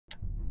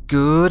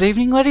Good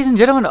evening, ladies and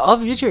gentlemen of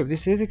YouTube.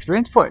 This is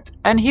ExperiencePoints,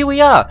 and here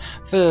we are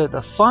for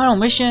the final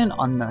mission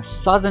on the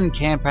Southern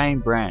Campaign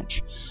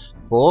branch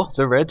for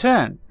the Red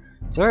Turn.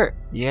 So,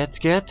 let's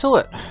get to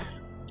it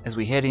as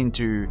we head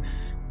into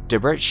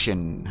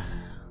Debrecen.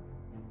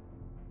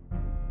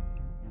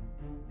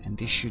 And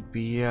this should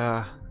be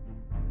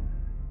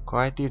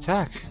quite the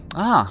attack.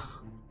 And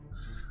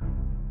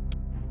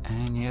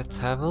let's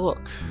have a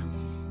look.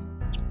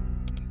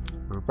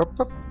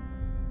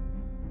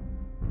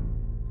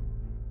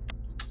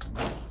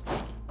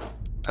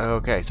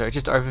 Okay, so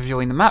just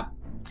overviewing the map,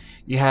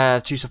 you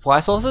have two supply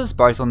sources,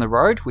 both on the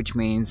road, which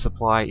means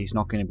supply is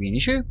not going to be an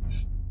issue.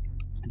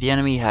 The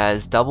enemy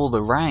has double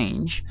the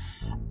range,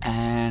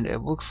 and it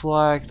looks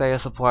like they are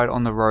supplied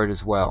on the road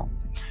as well,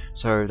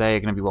 so they are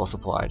going to be well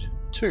supplied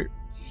too.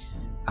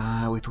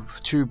 With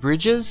three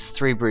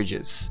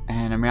bridges,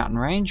 and a mountain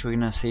range, we're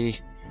going to see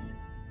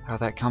how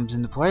that comes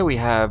into play. We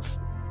have,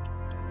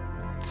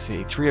 let's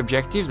see, 3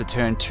 objectives: a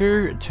turn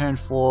 2, a turn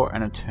 4,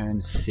 and a turn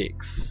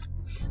 6.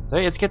 So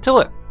let's get to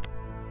it.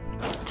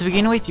 To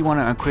begin with, you want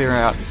to clear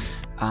out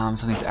some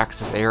of this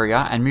access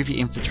area and move your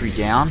infantry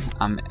down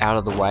out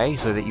of the way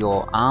so that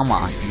your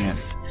armor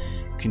units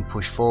can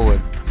push forward.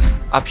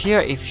 Up here,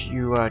 if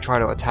you try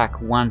to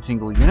attack one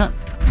single unit,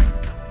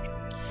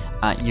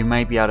 you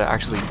may be able to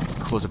actually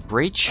cause a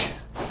breach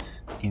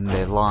in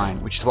their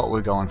line, which is what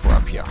we're going for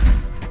up here.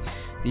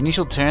 The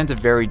initial turns are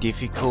very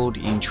difficult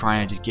in trying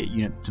to just get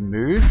units to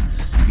move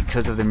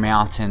because of the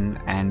mountain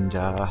and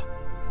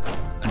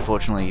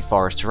unfortunately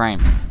forest terrain.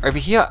 Over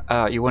here,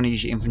 you want to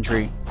use your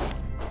infantry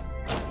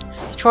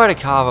to try to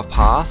carve a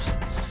path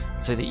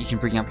so that you can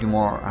bring up your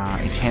more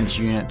intense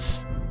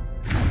units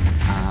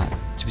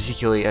to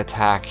particularly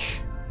attack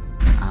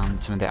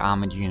some of their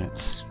armored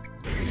units.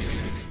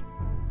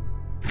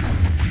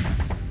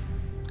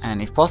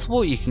 And if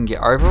possible, you can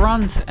get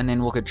overruns and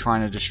then look at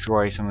trying to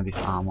destroy some of this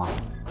armor.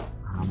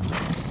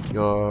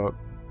 Your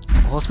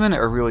horsemen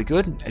are really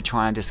good at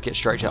trying to just get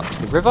straight up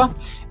to the river,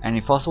 and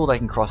if possible they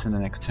can cross in the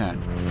next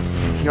turn.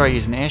 Here I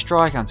use an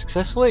airstrike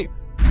unsuccessfully,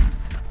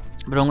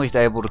 but at least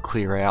able to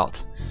clear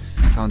out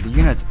some of the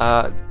units.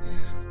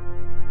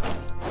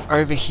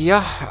 Over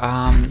here,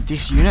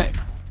 this unit,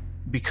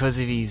 because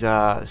of his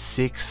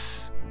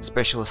 6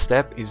 specialist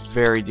step, is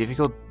very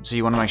difficult, so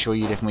you want to make sure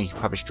you definitely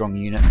have a strong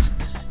unit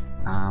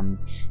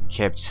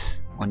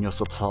kept on your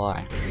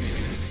supply.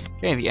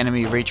 Okay, the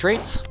enemy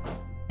retreats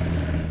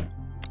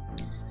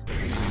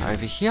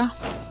over here.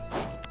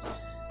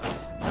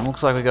 And it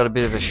looks like we got a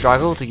bit of a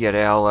struggle to get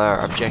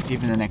our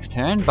objective in the next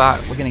turn, but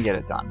we're going to get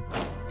it done.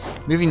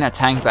 Moving that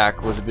tank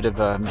back was a bit of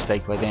a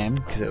mistake by them,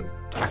 because it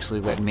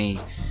actually let me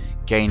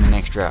gain an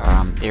extra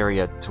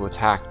area to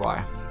attack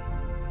by.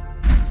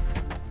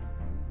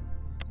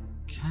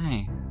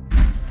 Okay,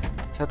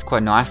 so that's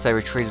quite nice. They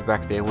retreated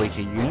back their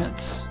weaker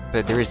units,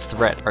 but there is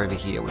threat over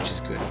here, which is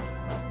good.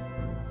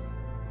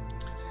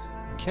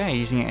 Okay,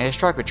 using an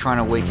airstrike, we're trying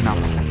to weaken up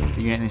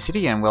the unit in the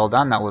city, and well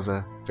done, that was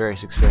a very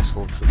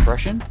successful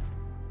suppression.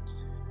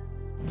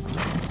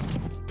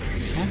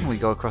 Okay, we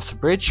go across the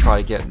bridge, try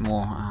to get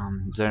more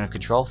zone of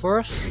control for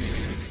us.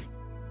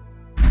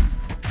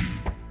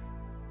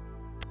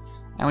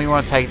 And we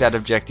want to take that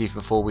objective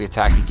before we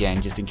attack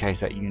again, just in case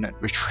that unit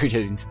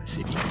retreated into the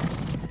city.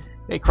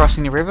 Okay,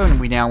 crossing the river, and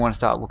we now want to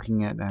start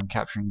looking at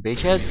capturing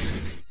beachheads.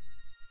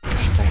 I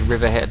should say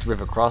riverheads,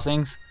 river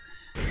crossings.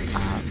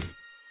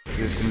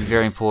 It's going to be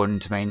very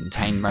important to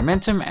maintain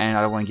momentum, and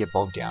I don't want to get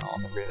bogged down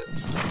on the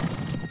rivers.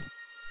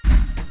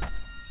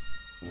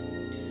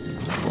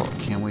 So what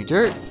can we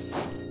do?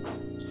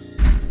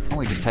 Well,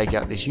 we just take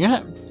out this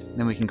unit, and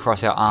then we can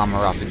cross our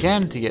armor up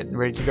again to get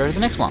ready to go to the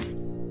next one.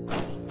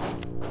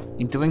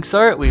 In doing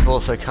so, we've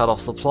also cut off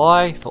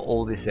supply for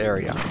all this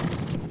area.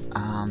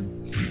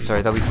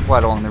 So they'll be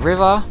supplied along the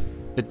river,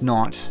 but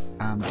not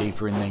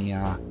deeper in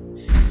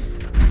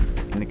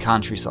the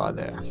countryside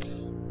there.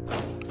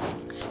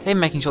 Okay,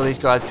 making sure these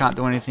guys can't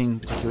do anything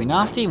particularly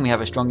nasty, and we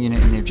have a strong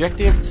unit in the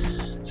objective,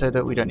 so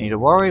that we don't need to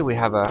worry. We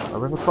have a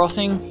river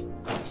crossing,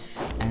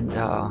 and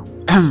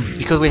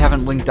because we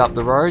haven't linked up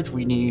the roads,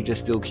 we need to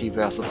still keep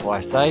our supply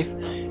safe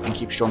and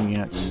keep strong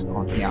units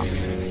on here.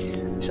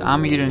 This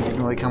army unit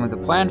didn't really come into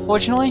play,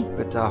 unfortunately,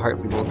 but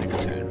hopefully will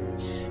next turn.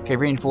 Okay,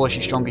 reinforce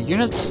your stronger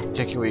units,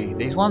 particularly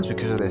these ones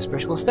because of their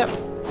specialist step.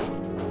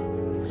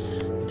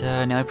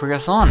 And now we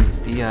progress on.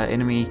 The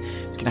enemy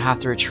is going to have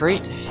to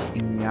retreat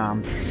in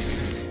the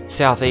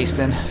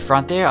southeastern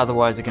front there,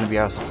 otherwise they're going to be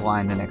able to supply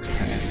in the next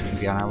turn and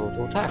be unable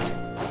to attack.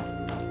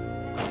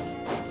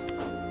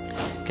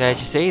 Okay, as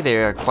you see,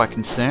 they're quite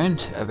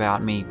concerned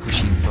about me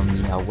pushing from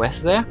the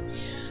west there,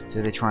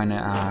 so they're trying to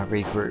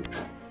regroup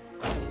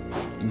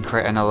and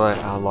create another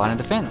line of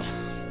defense.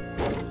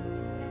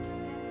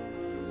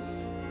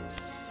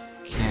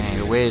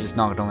 Okay, we're just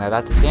not going to allow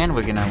that to stand.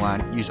 We're going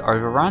to use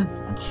overrun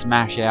and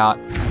smash out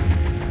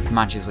as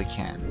much as we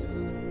can.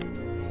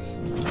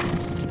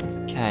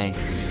 Okay.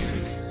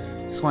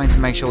 Just wanting to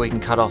make sure we can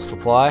cut off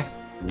supply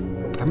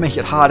and make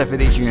it harder for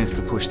these units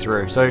to push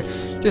through. So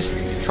just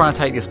trying to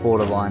take this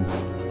border line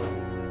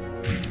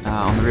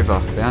on the river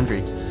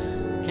boundary.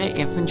 Okay,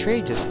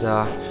 infantry, just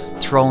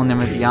throwing them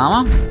with the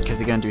armor, because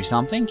they're going to do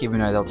something, even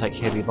though they'll take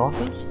heavy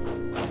losses.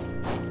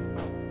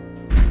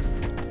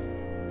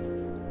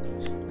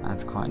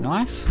 That's quite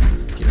nice.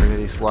 Let's get rid of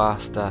this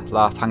last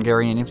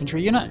Hungarian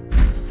infantry unit.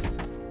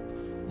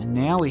 And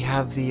now we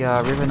have the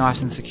river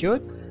nice and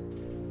secured.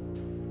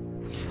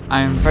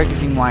 I'm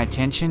focusing my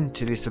attention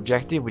to this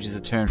objective, which is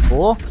a turn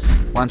 4.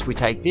 Once we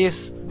take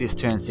this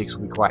turn 6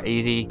 will be quite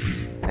easy,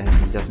 as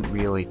he doesn't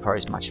really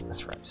pose much of a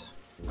threat.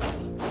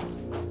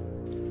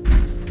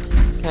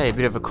 Okay, a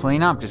bit of a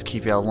cleanup, just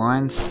keep our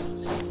lines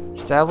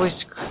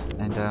established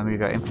and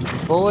move our infantry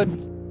forward.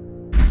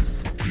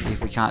 See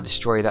if we can't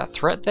destroy that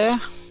threat there.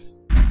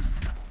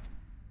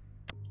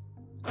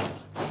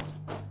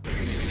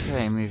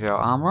 Okay, move our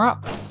armor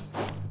up.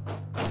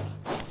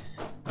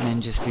 And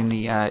then just in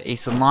the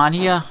eastern line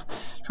here,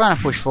 trying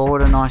to push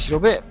forward a nice little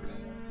bit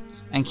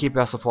and keep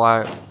our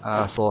supply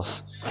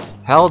source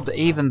held,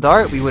 even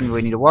though we wouldn't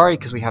really need to worry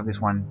because we have this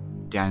one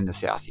down in the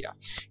south here.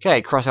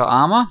 Okay, cross our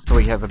armor so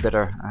we have a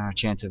better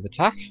chance of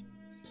attack.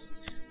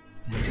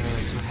 And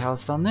that's how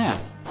it's done there.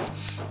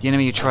 The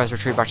enemy tries to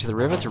retreat back to the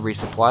river to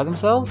resupply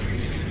themselves.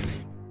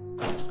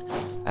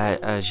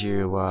 As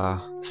you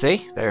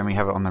see, there, and we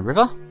have it on the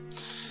river.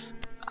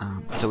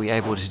 So we're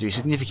able to do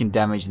significant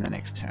damage in the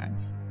next turn.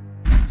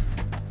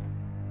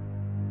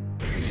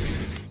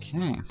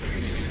 Okay.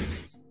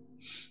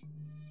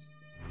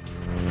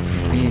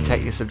 We need to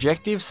take this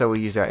objective, so we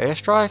use our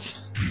airstrike.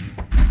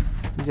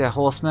 Use our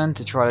horsemen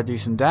to try to do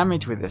some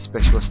damage with their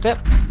specialist step.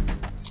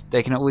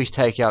 They can at least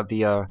take out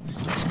the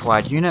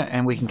supplied unit,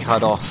 and we can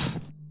cut off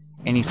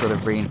any sort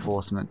of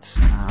reinforcement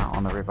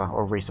on the river,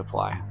 or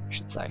resupply, I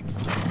should say.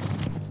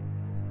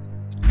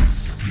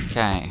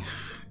 Okay,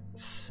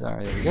 so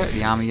there we go.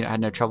 The army unit had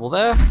no trouble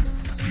there.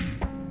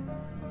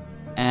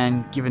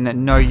 And given that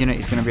no unit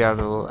is going to be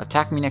able to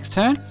attack me next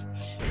turn,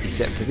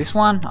 except for this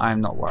one,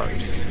 I'm not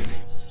worried.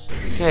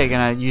 Okay,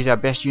 going to use our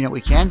best unit we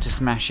can to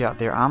smash out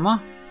their armor.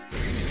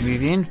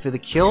 Move in for the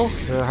kill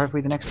for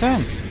hopefully the next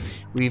turn.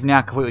 We've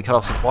now completely cut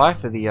off supply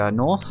for the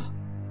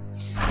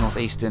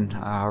northeastern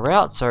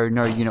route, so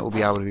no unit will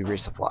be able to be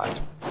resupplied.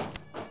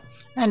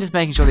 And just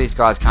making sure these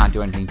guys can't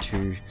do anything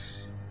too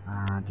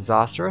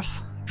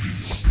disastrous,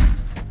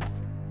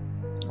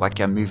 like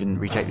move and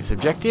retake this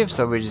objective.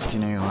 So we're just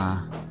going to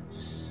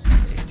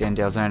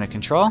extend our zone of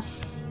control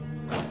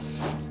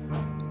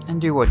and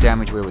do what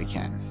damage where we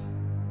can.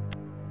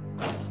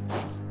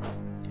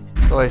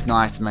 It's always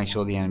nice to make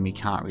sure the enemy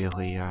can't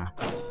really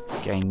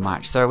gain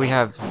much. So we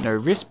have no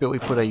risk, but we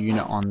put a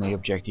unit on the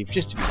objective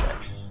just to be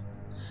safe.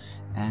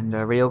 And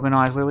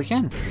reorganize where we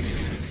can.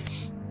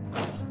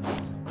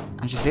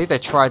 As you see, they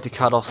tried to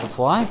cut off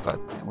supply,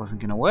 but it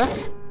wasn't going to work.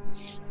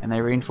 And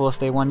they reinforced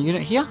their one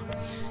unit here.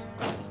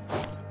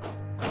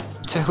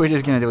 So we're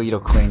just going to do a little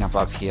cleanup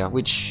up here,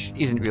 which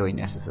isn't really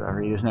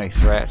necessary. There's no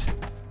threat.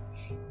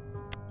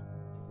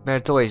 But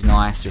it's always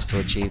nice just to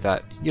achieve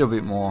that little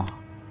bit more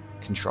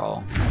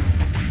control.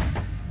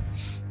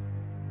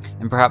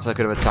 And perhaps I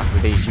could have attacked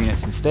with these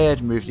units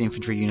instead, moved the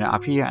infantry unit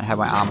up here and have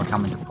my armor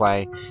come into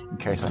play in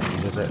case I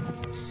needed it.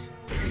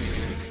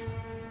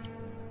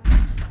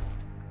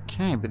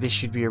 Okay, but this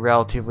should be a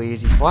relatively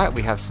easy fight.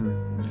 We have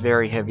some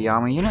very heavy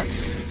armor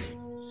units.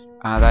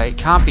 They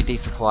can't be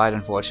desupplied,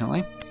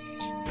 unfortunately,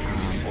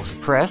 or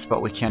suppressed,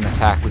 but we can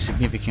attack with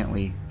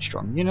significantly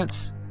strong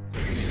units.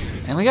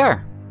 And we go.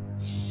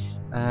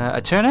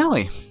 A turn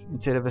early.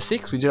 Instead of a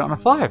 6, we did it on a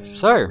 5.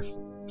 So,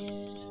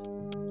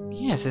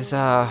 yes, there's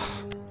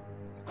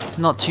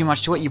not too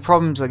much to it. Your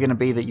problems are going to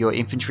be that your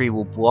infantry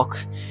will block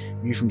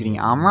you from getting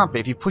armor up, but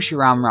if you push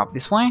your armor up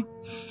this way,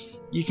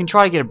 you can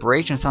try to get a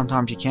breach, and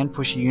sometimes you can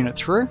push a unit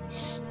through,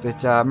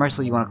 but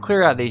mostly you want to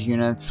clear out these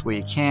units where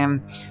you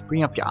can,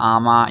 bring up your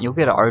armor, you'll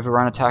get an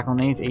overrun attack on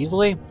these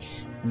easily,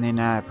 and then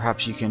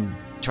perhaps you can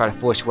try to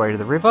force your way to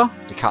the river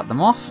to cut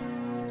them off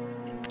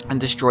and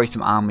destroy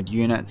some armored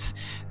units.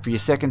 For your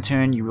second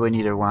turn, you really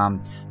need to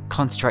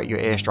concentrate your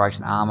airstrikes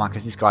and armor,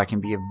 because this guy can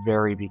be a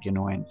very big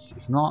annoyance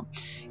if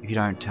you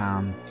don't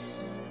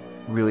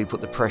really put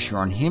the pressure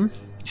on him.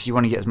 So you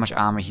want to get as much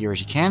armor here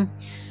as you can,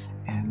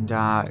 and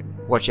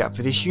watch out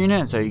for this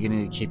unit, so you're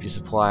going to keep your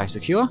supply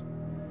secure.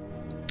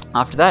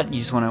 After that, you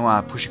just want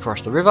to push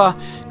across the river,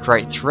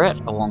 create threat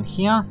along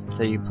here,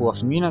 so you pull off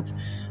some units,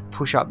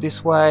 push up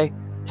this way,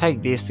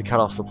 take this to cut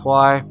off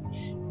supply,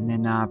 and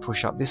then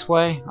push up this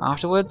way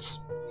afterwards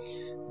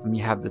when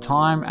you have the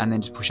time, and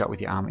then just push up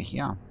with your armor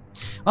here.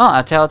 Well,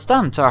 that's how it's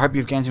done. So I hope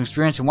you've gained some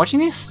experience in watching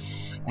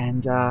this,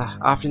 and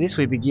after this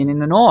we begin in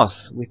the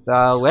north with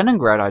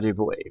Leningrad, I do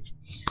believe.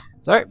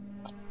 So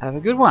have a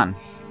good one.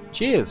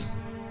 Cheers.